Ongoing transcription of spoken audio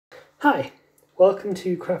Hi, welcome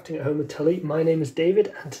to Crafting at Home with Tully. My name is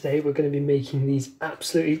David and today we're going to be making these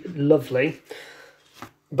absolutely lovely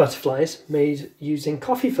butterflies made using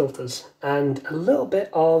coffee filters and a little bit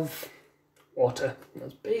of water.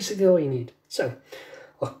 That's basically all you need. So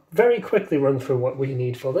I'll very quickly run through what we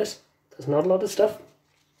need for this. There's not a lot of stuff,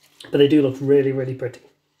 but they do look really, really pretty.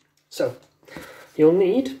 So you'll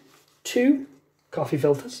need 2 coffee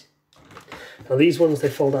filters. Now these ones, they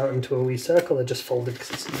fold out into a wee circle. They're just folded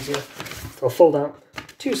because it's easier. They'll fold out.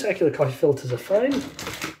 2 circular coffee filters are fine.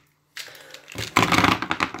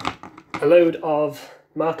 A load of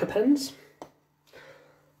marker pens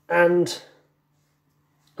and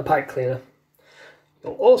a pipe cleaner.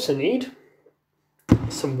 You'll also need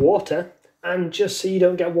some water, and just so you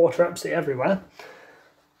don't get water absolutely everywhere,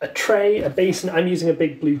 a tray, a basin. I'm using a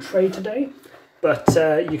big blue tray today, but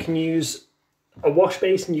you can use a wash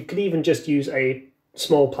basin. You could even just use a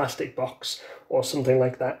small plastic box or something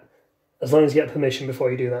like that, as long as you get permission before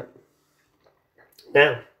you do that.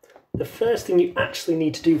 Now, the first thing you actually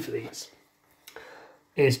need to do for these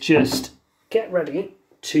is just get ready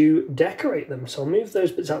to decorate them. So I'll move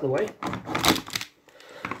those bits out of the way.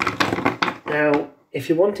 Now, if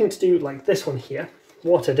you're wanting to do like this one here,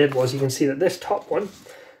 what I did was, you can see that this top one,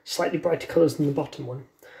 slightly brighter colours than the bottom one.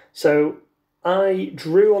 So I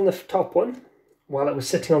drew on the top one while it was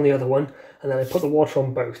sitting on the other one, and then I put the water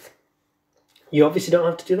on both. You obviously don't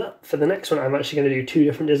have to do that. For the next one, I'm actually going to do 2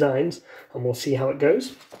 different designs, and we'll see how it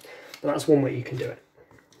goes. But that's one way you can do it.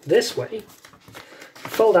 This way,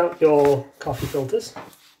 fold out your coffee filters,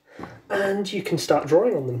 and you can start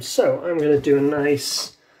drawing on them. So I'm going to do a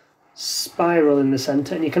nice spiral in the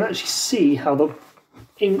centre, and you can actually see how the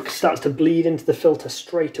ink starts to bleed into the filter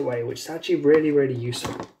straight away, which is actually really, really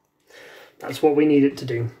useful. That's what we need it to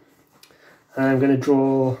do. And I'm going to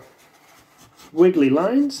draw wiggly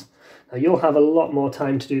lines. Now you'll have a lot more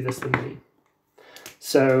time to do this than me.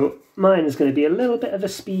 So mine is going to be a little bit of a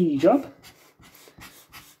speedy job.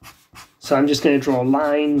 So I'm just going to draw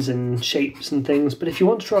lines and shapes and things. But if you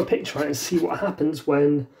want to draw a picture on it and see what happens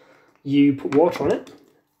when you put water on it,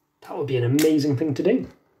 that would be an amazing thing to do.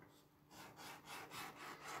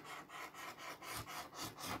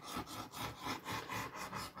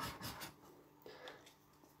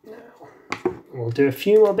 We'll do a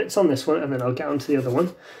few more bits on this one and then I'll get on to the other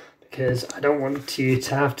one, because I don't want you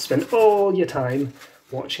to have to spend all your time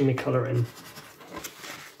watching me colour in.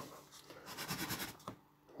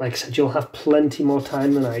 Like I said, you'll have plenty more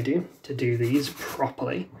time than I do to do these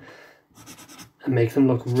properly and make them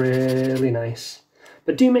look really nice.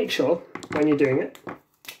 But do make sure when you're doing it,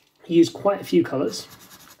 use quite a few colours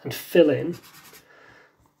and fill in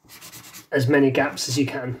as many gaps as you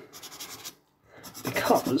can,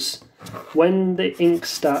 because when the ink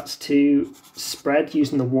starts to spread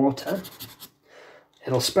using the water,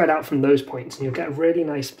 it'll spread out from those points and you'll get a really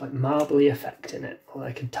nice like marbly effect in it, or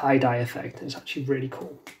like a tie-dye effect, and it's actually really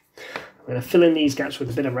cool. I'm going to fill in these gaps with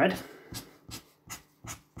a bit of red.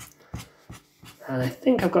 And I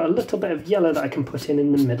think I've got a little bit of yellow that I can put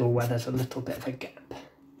in the middle where there's a little bit of a gap.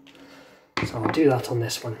 So I'll do that on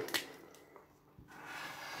this one.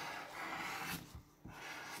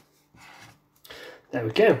 There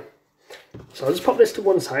we go. So I'll just pop this to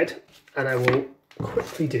one side and I will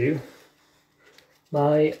quickly do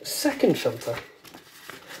my second filter.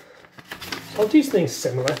 So I'll do something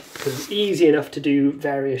similar because it's easy enough to do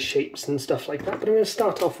various shapes and stuff like that, but I'm going to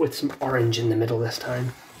start off with some orange in the middle this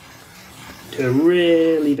time. Do a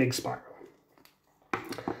really big spiral.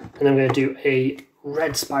 And I'm going to do a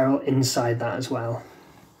red spiral inside that as well.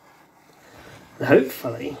 And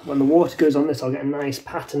hopefully when the water goes on this, I'll get a nice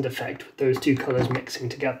patterned effect with those 2 colours mixing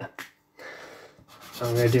together. So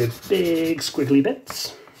I'm going to do big squiggly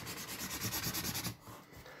bits.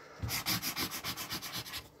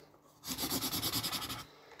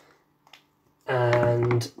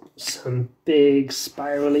 And some big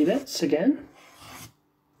spirally bits again.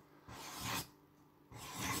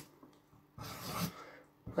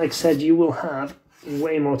 Like I said, you will have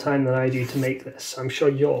way more time than I do to make this. I'm sure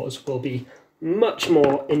yours will be much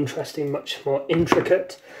more interesting, much more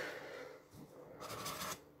intricate.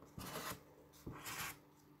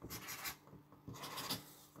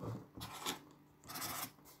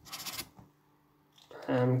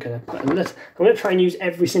 I'm going to try and use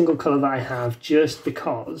every single colour that I have, just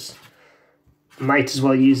because I might as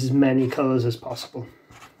well use as many colours as possible.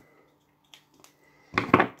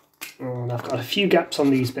 And I've got a few gaps on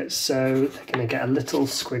these bits, so they're going to get a little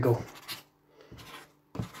squiggle.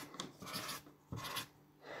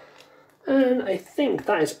 And I think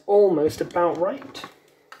that is almost about right.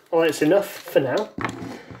 Well, it's enough for now.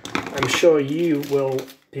 I'm sure you will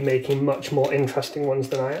be making much more interesting ones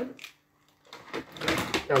than I am.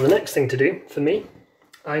 Now the next thing to do for me,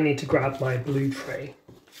 I need to grab my blue tray.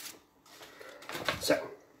 So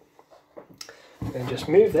I'm going to just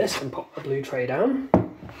move this and pop the blue tray down.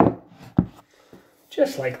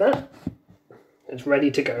 Just like that. It's ready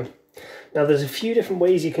to go. Now there's a few different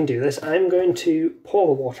ways you can do this. I'm going to pour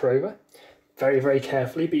the water over very, very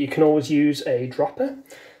carefully, but you can always use a dropper.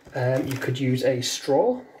 You could use a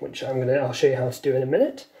straw, which I'll show you how to do in a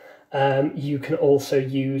minute. You can also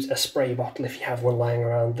use a spray bottle if you have one lying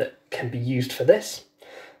around that can be used for this.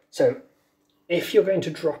 So if you're going to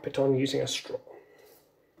drop it on using a straw,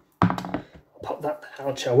 I'll pop that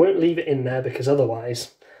out. I won't leave it in there because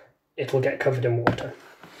otherwise it will get covered in water.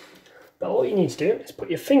 But all you need to do is put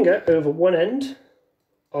your finger over one end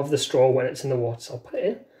of the straw when it's in the water. So I'll put it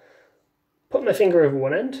in, put my finger over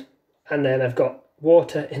one end, and then I've got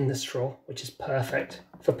water in the straw, which is perfect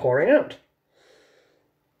for pouring out.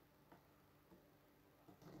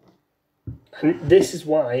 And this is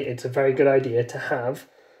why it's a very good idea to have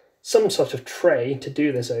some sort of tray to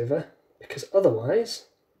do this over, because otherwise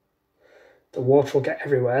the water will get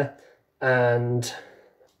everywhere and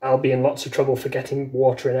I'll be in lots of trouble for getting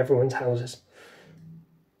water in everyone's houses.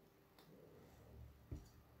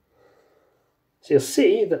 So you'll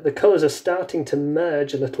see that the colours are starting to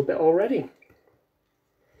merge a little bit already.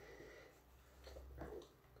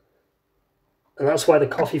 And that's why the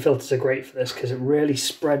coffee filters are great for this, because it really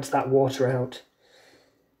spreads that water out.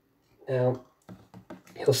 Now,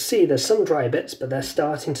 you'll see there's some dry bits, but they're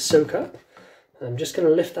starting to soak up. I'm just going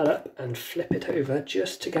to lift that up and flip it over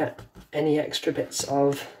just to get any extra bits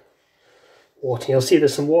of water. You'll see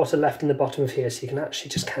there's some water left in the bottom of here, so you can actually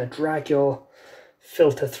just kind of drag your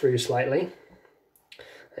filter through slightly.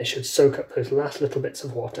 It should soak up those last little bits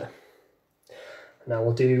of water. Now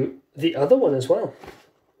we'll do the other one as well.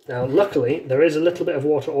 Now luckily there is a little bit of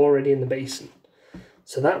water already in the basin,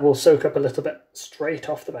 so that will soak up a little bit straight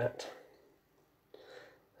off the bat.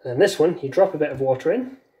 And then this one, you drop a bit of water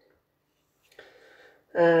in,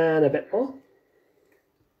 and a bit more,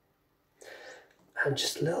 and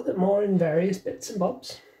just a little bit more in various bits and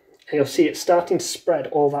bobs. And you'll see it's starting to spread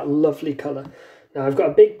all that lovely colour. Now I've got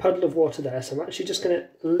a big puddle of water there, so I'm actually just going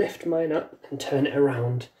to lift mine up and turn it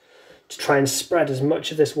around to try and spread as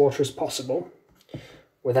much of this water as possible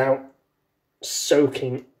without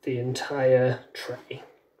soaking the entire tray.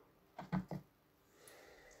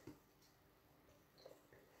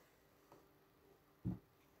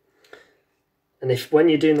 And when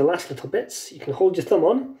you're doing the last little bits, you can hold your thumb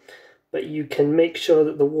on, but you can make sure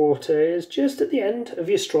that the water is just at the end of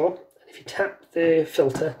your straw. And if you tap the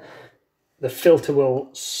filter will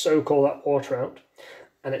soak all that water out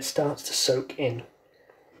and it starts to soak in.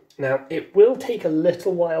 Now, it will take a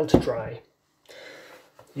little while to dry.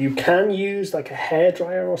 You can use like a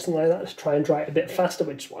hairdryer or something like that to try and dry it a bit faster,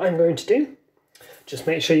 which is what I'm going to do. Just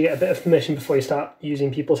make sure you get a bit of permission before you start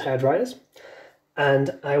using people's hairdryers.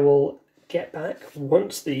 And I will get back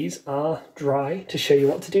once these are dry to show you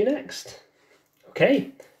what to do next.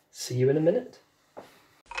 Okay, see you in a minute.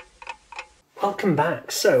 Welcome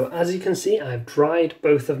back. So as you can see, I've dried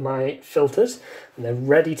both of my filters and they're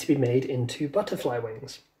ready to be made into butterfly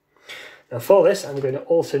wings. Now for this, I'm going to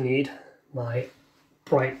also need my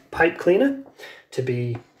bright pipe cleaner to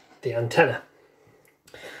be the antenna.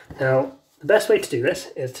 Now the best way to do this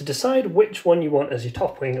is to decide which one you want as your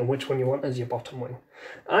top wing and which one you want as your bottom wing.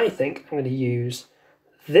 I think I'm going to use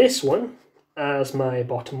this one as my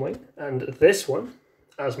bottom wing and this one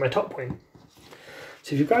as my top wing.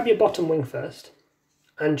 So if you grab your bottom wing first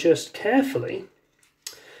and just carefully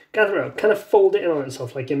gather it up, kind of fold it in on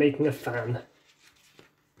itself like you're making a fan.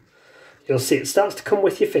 You'll see it starts to come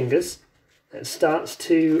with your fingers, it starts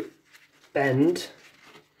to bend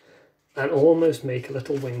and almost make a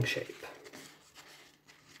little wing shape.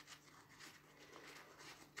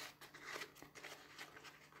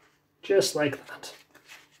 Just like that.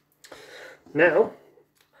 Now,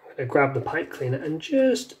 I'm going to grab the pipe cleaner and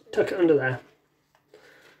just tuck it under there.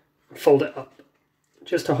 Fold it up,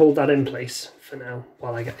 just to hold that in place for now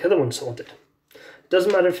while I get the other one sorted. It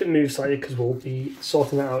doesn't matter if it moves slightly because we'll be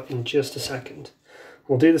sorting that out in just a second.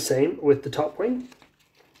 We'll do the same with the top wing.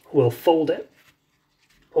 We'll fold it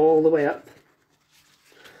all the way up.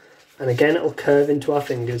 And again, it'll curve into our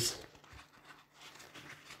fingers.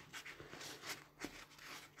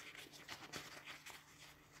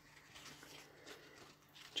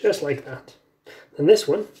 Just like that. And this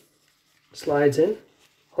one slides in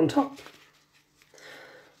on top.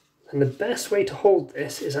 And the best way to hold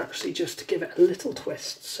this is actually just to give it a little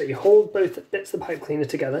twist. So you hold both bits of the pipe cleaner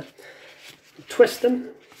together, twist them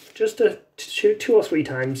just two or three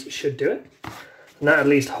times, should do it. and that at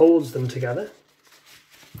least holds them together.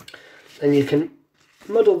 Then you can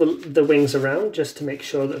muddle the wings around just to make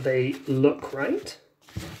sure that they look right,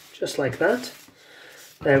 just like that.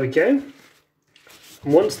 There we go.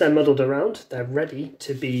 And once they're muddled around, they're ready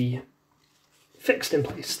to be fixed in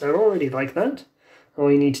place. They're already like that.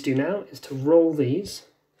 All you need to do now is to roll these.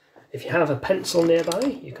 If you have a pencil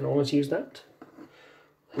nearby, you can always use that.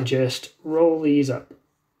 And just roll these up.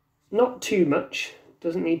 Not too much,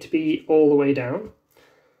 doesn't need to be all the way down,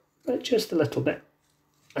 but just a little bit.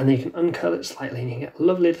 And then you can uncurl it slightly and you can get a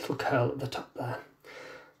lovely little curl at the top there.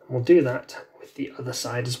 And we'll do that with the other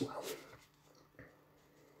side as well.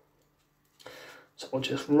 So we'll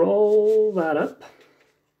just roll that up,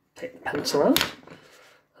 take the pencil out,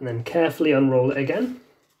 and then carefully unroll it again.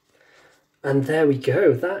 And there we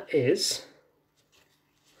go, that is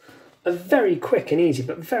a very quick and easy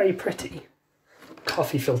but very pretty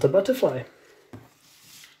coffee filter butterfly.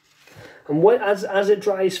 And as it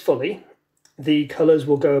dries fully, the colours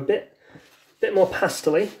will go a bit more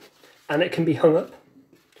pastel-y, and it can be hung up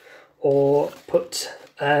or put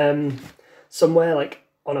somewhere like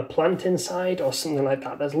on a plant inside or something like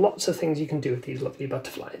that. There's lots of things you can do with these lovely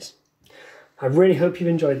butterflies. I really hope you've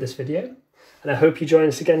enjoyed this video, and I hope you join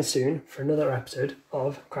us again soon for another episode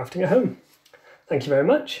of Crafting at Home. Thank you very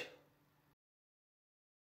much.